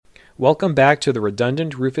Welcome back to the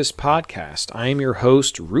Redundant Rufus podcast. I am your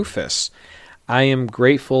host, Rufus. I am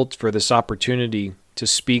grateful for this opportunity to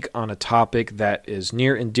speak on a topic that is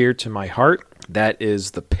near and dear to my heart. That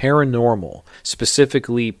is the paranormal,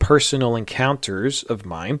 specifically personal encounters of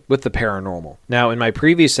mine with the paranormal. Now, in my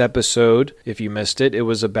previous episode, if you missed it, it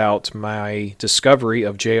was about my discovery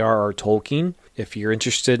of J.R.R. Tolkien. If you're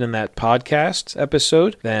interested in that podcast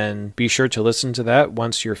episode, then be sure to listen to that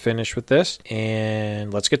once you're finished with this.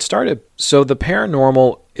 And let's get started. So the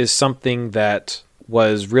paranormal is something that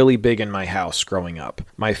was really big in my house growing up.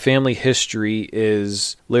 My family history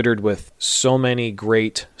is littered with so many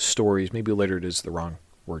great stories. Maybe littered is the wrong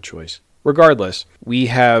word choice. Regardless, we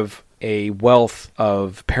have a wealth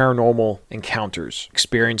of paranormal encounters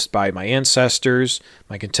experienced by my ancestors,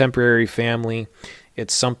 my contemporary family.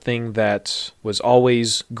 It's something that was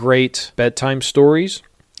always great bedtime stories.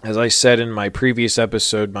 As I said in my previous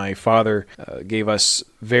episode, my father gave us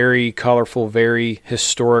very colorful, very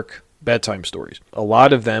historic bedtime stories. A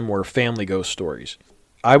lot of them were family ghost stories.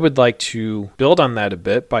 I would like to build on that a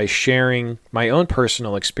bit by sharing my own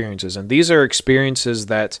personal experiences. And these are experiences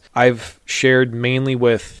that I've shared mainly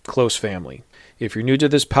with close family. If you're new to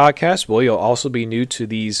this podcast, well, you'll also be new to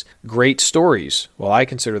these great stories. Well, I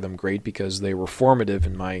consider them great because they were formative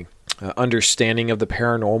in my understanding of the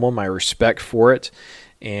paranormal, my respect for it,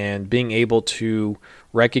 and being able to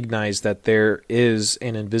recognize that there is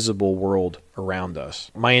an invisible world around us.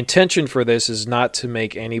 My intention for this is not to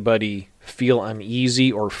make anybody feel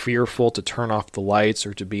uneasy or fearful to turn off the lights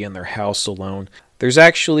or to be in their house alone. There's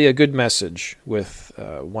actually a good message with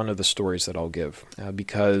one of the stories that I'll give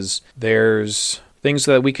because there's things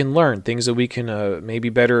that we can learn, things that we can maybe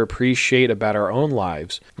better appreciate about our own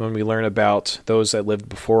lives when we learn about those that lived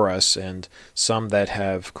before us and some that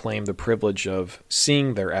have claimed the privilege of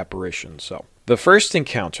seeing their apparitions. So, the first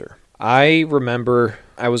encounter, I remember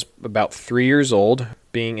I was about 3 years old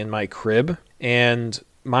being in my crib, and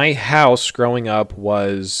my house growing up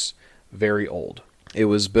was very old. It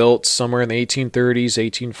was built somewhere in the 1830s,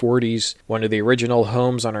 1840s, one of the original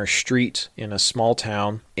homes on our street in a small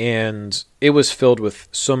town, and it was filled with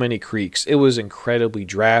so many creaks. It was incredibly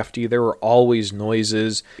drafty. There were always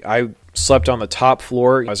noises. I slept on the top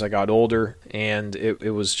floor as I got older, and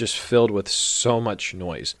it was just filled with so much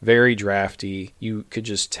noise. Very drafty. You could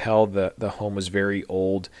just tell the home was very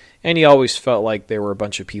old, and you always felt like there were a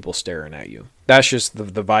bunch of people staring at you. That's just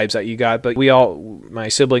the vibes that you got, but my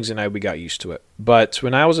siblings and I, we got used to it. But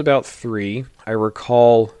when I was about 3, I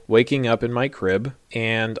recall waking up in my crib,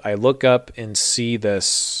 and I look up and see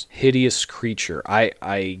this hideous creature.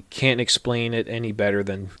 I can't explain it any better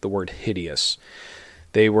than the word hideous.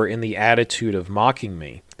 They were in the attitude of mocking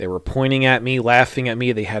me. They were pointing at me, laughing at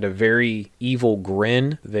me. They had a very evil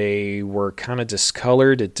grin. They were kind of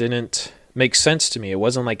discolored. It didn't make sense to me. It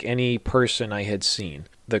wasn't like any person I had seen.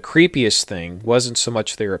 The creepiest thing wasn't so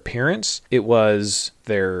much their appearance. It was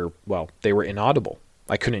they were inaudible.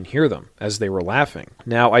 I couldn't hear them as they were laughing.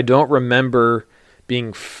 Now, I don't remember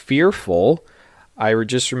being fearful. I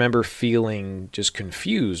just remember feeling just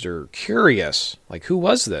confused or curious, like, who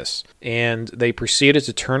was this? And they proceeded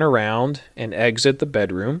to turn around and exit the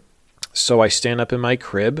bedroom. So I stand up in my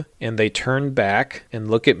crib, and they turn back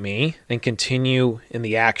and look at me and continue in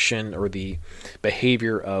the action or the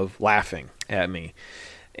behavior of laughing at me.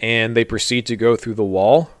 And they proceed to go through the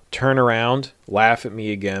wall, turn around, laugh at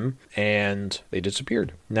me again, and they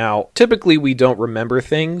disappeared. Now, typically we don't remember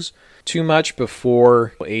things too much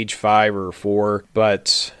before age 5 or 4,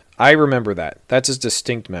 but I remember that. That's a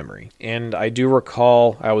distinct memory. And I do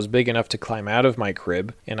recall I was big enough to climb out of my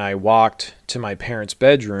crib, and I walked to my parents'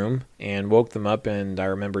 bedroom and woke them up, and I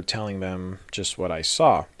remember telling them just what I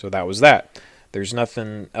saw. So that was that. There's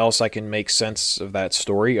nothing else I can make sense of that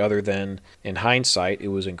story other than, in hindsight, it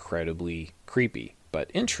was incredibly creepy, but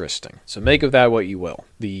interesting. So make of that what you will.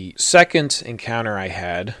 The second encounter I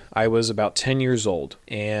had, I was about 10 years old,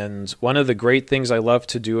 and one of the great things I loved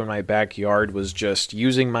to do in my backyard was just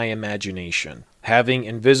using my imagination. Having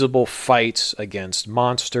invisible fights against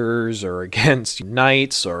monsters or against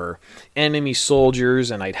knights or enemy soldiers,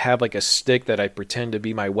 and I'd have like a stick that I'd pretend to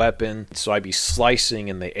be my weapon, so I'd be slicing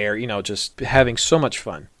in the air, just having so much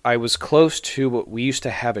fun. I was close to what we used to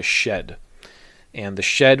have a shed, and the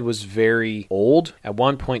shed was very old. At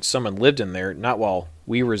one point, someone lived in there, not while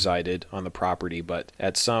we resided on the property, but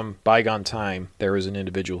at some bygone time, there was an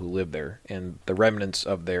individual who lived there, and the remnants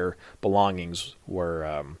of their belongings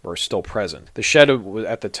were still present. The shed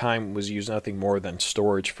at the time was used nothing more than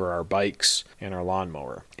storage for our bikes and our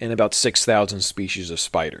lawnmower, and about 6,000 species of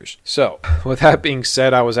spiders. So, with that being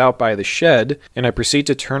said, I was out by the shed, and I proceed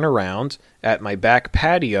to turn around at my back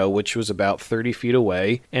patio, which was about 30 feet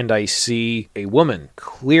away, and I see a woman,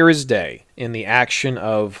 clear as day, in the action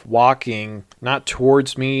of walking, not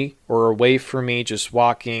towards me or away from me, just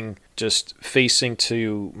walking, just facing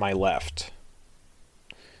to my left.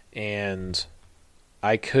 And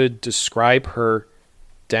I could describe her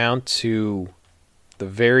down to the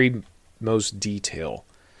very most detail.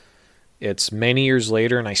 It's many years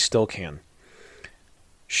later, and I still can.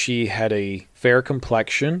 She had a fair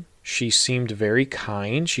complexion. She seemed very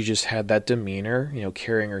kind. She just had that demeanor,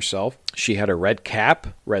 carrying herself. She had a red cap,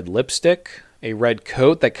 red lipstick, a red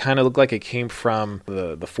coat that kind of looked like it came from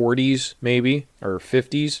the 40s maybe, or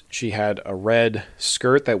 50s. She had a red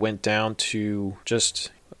skirt that went down to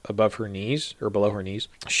just above her knees, or below her knees.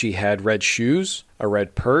 She had red shoes, a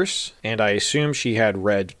red purse, and I assume she had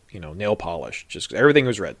red, nail polish. Just everything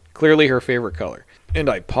was red. Clearly her favorite color. And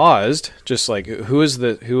I paused, just like, who is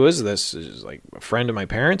this? It's like a friend of my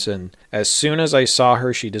parents. And as soon as I saw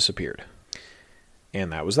her, she disappeared.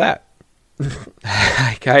 And that was that.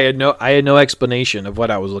 I had no explanation of what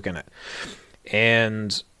I was looking at.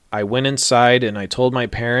 And I went inside and I told my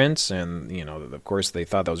parents, and, of course they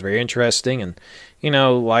thought that was very interesting. And,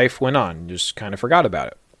 life went on, just kind of forgot about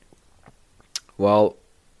it. Well,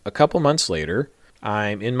 a couple months later,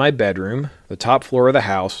 I'm in my bedroom, the top floor of the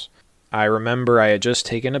house. I remember I had just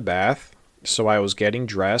taken a bath, so I was getting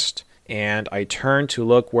dressed, and I turned to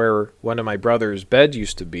look where one of my brother's beds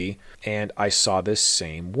used to be, and I saw this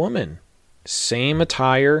same woman. Same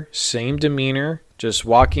attire, same demeanor, just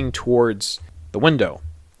walking towards the window.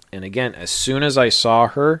 And again, as soon as I saw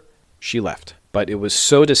her, she left. But it was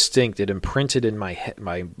so distinct, it imprinted in my head,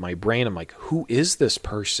 my brain. I'm like, who is this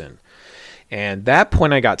person? And at that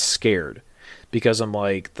point I got scared, because I'm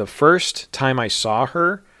like, the first time I saw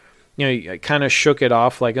her, I kind of shook it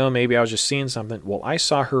off like, oh, maybe I was just seeing something. Well, I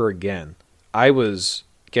saw her again. I was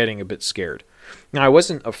getting a bit scared. Now, I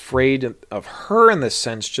wasn't afraid of her in the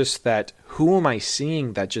sense, just that who am I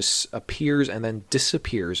seeing that just appears and then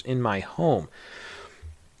disappears in my home?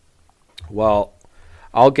 Well,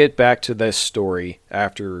 I'll get back to this story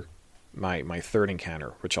after my third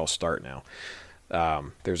encounter, which I'll start now.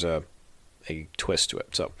 There's a twist to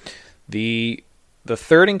it. So the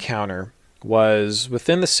third encounter was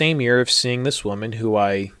within the same year of seeing this woman who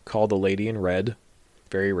I call the Lady in Red.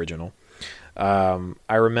 Very original.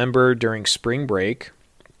 I remember during spring break,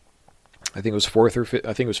 I think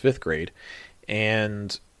it was fifth grade,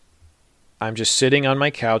 and I'm just sitting on my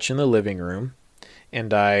couch in the living room,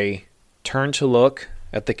 and I turned to look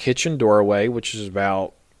at the kitchen doorway, which is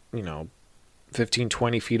about, 15,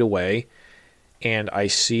 20 feet away, and I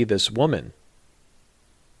see this woman.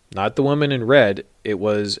 Not the woman in red. It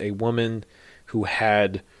was a woman who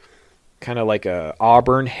had kind of like a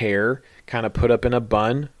auburn hair, kind of put up in a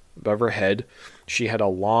bun above her head. She had a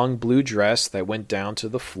long blue dress that went down to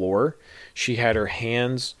the floor. She had her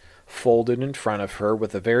hands folded in front of her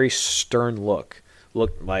with a very stern look,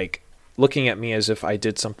 looking at me as if I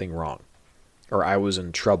did something wrong, or I was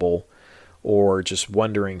in trouble, or just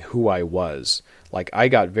wondering who I was. Like, I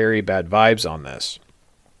got very bad vibes on this.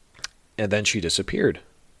 And then she disappeared.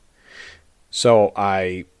 So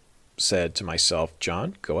I said to myself,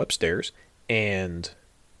 John, go upstairs and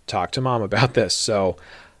talk to Mom about this. So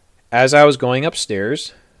as I was going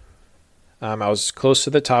upstairs, I was close to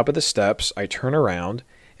the top of the steps. I turn around,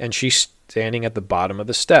 and she's standing at the bottom of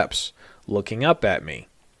the steps, looking up at me.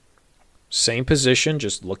 Same position,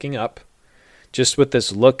 just looking up, just with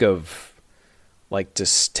this look of like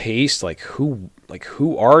distaste, like who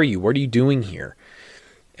are you? What are you doing here?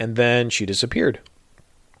 And then she disappeared.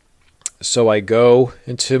 So I go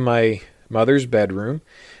into my mother's bedroom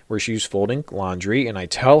where she's folding laundry, and I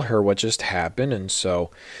tell her what just happened. And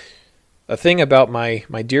so a thing about my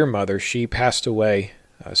dear mother, she passed away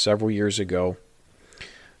several years ago,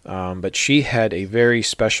 but she had a very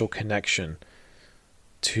special connection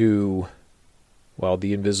to, well,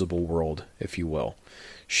 the invisible world, if you will.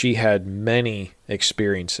 She had many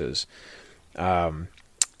experiences. And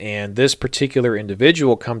this particular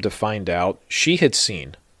individual, come to find out, she had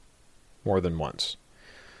seen more than once.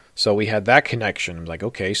 So we had that connection. I'm like,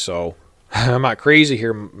 okay, so I'm not crazy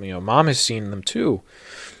here. Mom has seen them too.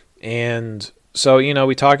 And so,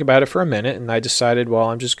 we talked about it for a minute, and I decided, well,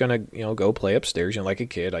 I'm just going to, go play upstairs. Like a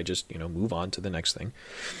kid, I just, move on to the next thing.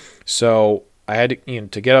 So I had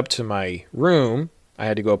to get up to my room. I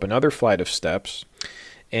had to go up another flight of steps,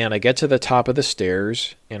 and I get to the top of the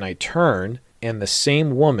stairs, and I turn, and the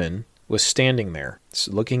same woman was standing there,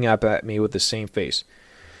 looking up at me with the same face.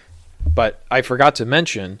 But I forgot to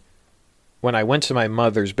mention, when I went to my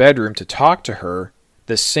mother's bedroom to talk to her,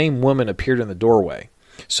 the same woman appeared in the doorway.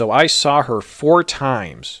 So I saw her 4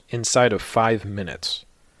 times inside of 5 minutes.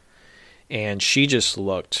 And she just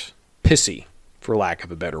looked pissy, for lack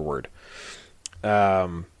of a better word.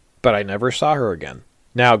 But I never saw her again.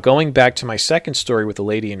 Now, going back to my second story with the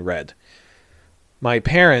lady in red. My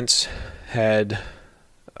parents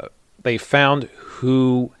they found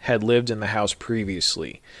who had lived in the house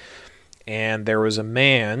previously. And there was a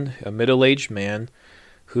man, a middle-aged man,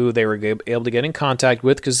 who they were able to get in contact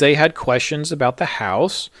with because they had questions about the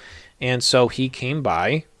house. And so he came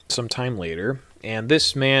by sometime later. And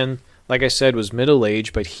this man, like I said, was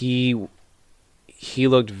middle-aged, but he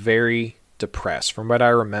looked very depressed. From what I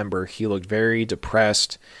remember, he looked very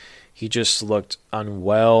depressed. He just looked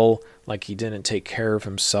unwell, like he didn't take care of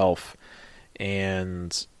himself.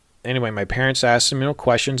 And anyway, my parents asked him,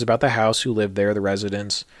 questions about the house, who lived there, the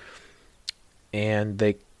residents. And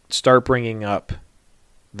they start bringing up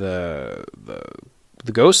the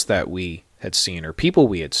ghosts that we had seen, or people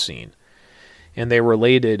we had seen. And they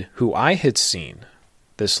related who I had seen,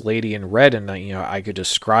 this lady in red, and I could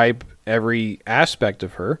describe every aspect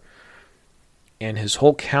of her. And his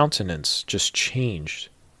whole countenance just changed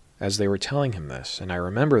as they were telling him this. And I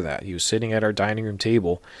remember that. He was sitting at our dining room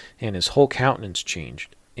table, and his whole countenance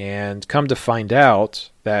changed. And come to find out,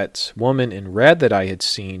 that woman in red that I had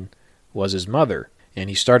seen was his mother. And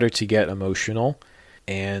he started to get emotional,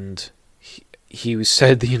 and he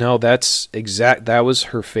said, that was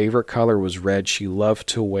her favorite color, was red. She loved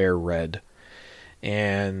to wear red.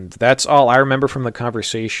 And that's all I remember from the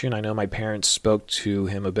conversation. I know my parents spoke to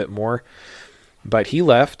him a bit more, but he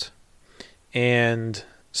left. And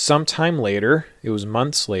sometime later, it was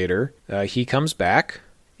months later, he comes back,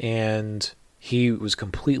 and he was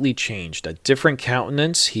completely changed. A different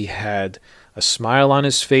countenance. He had a smile on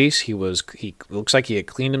his face. He looks like he had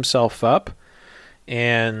cleaned himself up.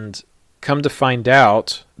 And come to find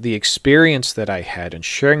out, the experience that I had and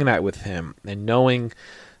sharing that with him, and knowing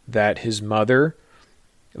that his mother,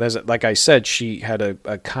 like I said, she had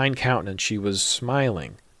a kind countenance. She was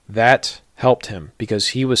smiling. That helped him because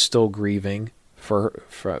he was still grieving from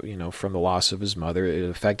the loss of his mother. It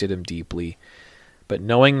affected him deeply. But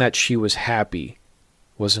knowing that she was happy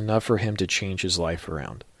was enough for him to change his life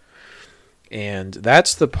around. And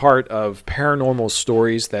that's the part of paranormal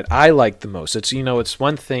stories that I like the most. It's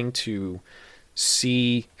one thing to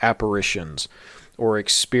see apparitions or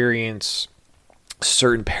experience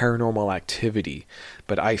certain paranormal activity,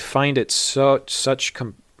 but I find it such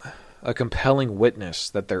a compelling witness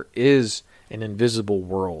that there is an invisible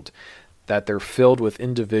world, that they're filled with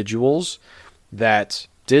individuals that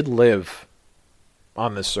did live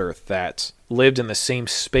on this earth, that lived in the same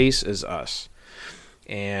space as us.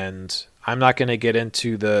 And I'm not going to get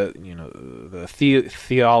into the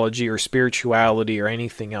theology or spirituality or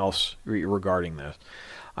anything else regarding this.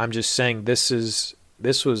 I'm just saying this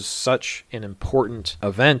was such an important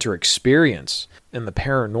event or experience in the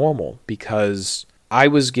paranormal because I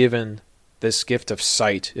was given this gift of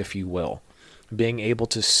sight, if you will, being able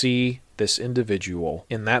to see this individual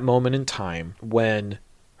in that moment in time when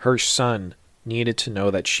her son needed to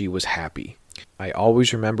know that she was happy. I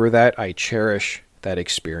always remember that. I cherish that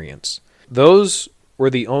experience. Those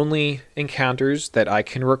were the only encounters that I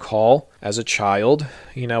can recall as a child.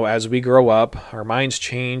 As we grow up, our minds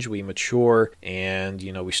change, we mature, and,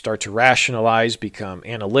 we start to rationalize, become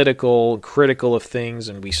analytical, critical of things,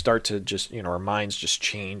 and we start to just, our minds just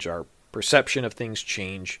change, our perception of things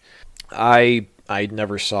change. I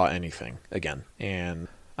never saw anything again, and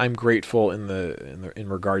I'm grateful in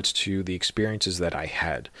regards to the experiences that I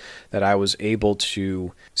had, that I was able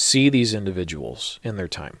to see these individuals in their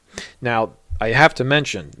time. Now, I have to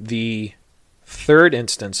mention the third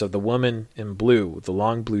instance of the woman in blue, the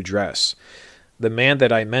long blue dress. The man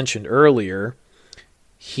that I mentioned earlier,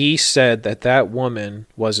 he said that woman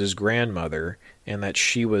was his grandmother and that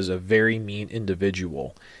she was a very mean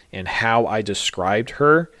individual. And how I described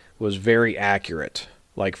her was very accurate,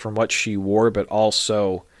 like from what she wore, but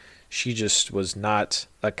also she just was not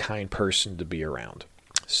a kind person to be around.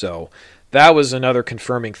 So that was another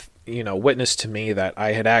confirming, witness to me that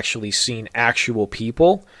I had actually seen actual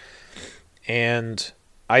people. And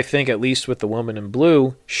I think at least with the woman in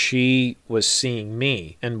blue, she was seeing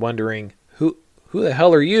me and wondering, who the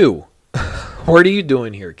hell are you? What are you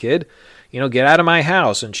doing here, kid? get out of my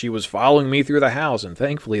house. And she was following me through the house. And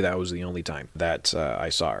thankfully, that was the only time that I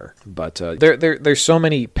saw her. But there's so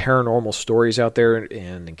many paranormal stories out there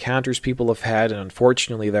and encounters people have had. And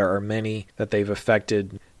unfortunately, there are many that they've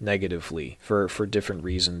affected negatively for different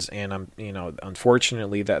reasons. And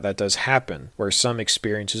unfortunately that does happen, where some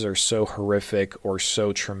experiences are so horrific or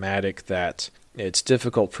so traumatic that it's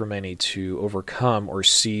difficult for many to overcome or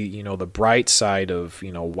see, the bright side of,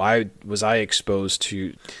 why was I exposed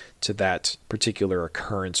to that particular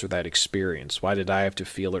occurrence or that experience? Why did I have to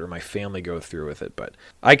feel it or my family go through with it? But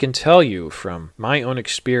I can tell you from my own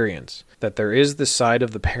experience that there is the side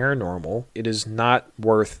of the paranormal. It is not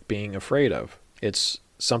worth being afraid of. It's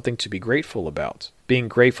something to be grateful about. Being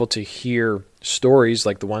grateful to hear stories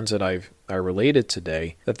like the ones that I related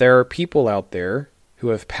today, that there are people out there who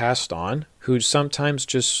have passed on who sometimes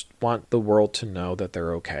just want the world to know that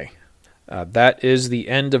they're okay. That is the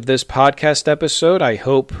end of this podcast episode. I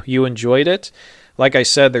hope you enjoyed it. Like I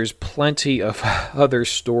said, there's plenty of other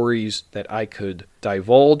stories that I could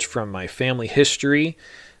divulge from my family history.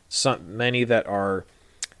 Many that are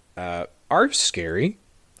scary,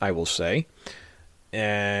 I will say.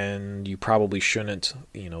 And you probably shouldn't,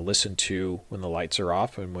 listen to when the lights are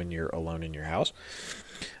off and when you're alone in your house.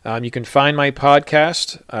 You can find my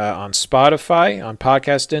podcast on Spotify, on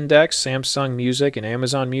Podcast Index, Samsung Music, and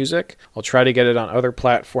Amazon Music. I'll try to get it on other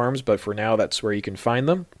platforms, but for now, that's where you can find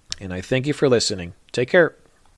them. And I thank you for listening. Take care.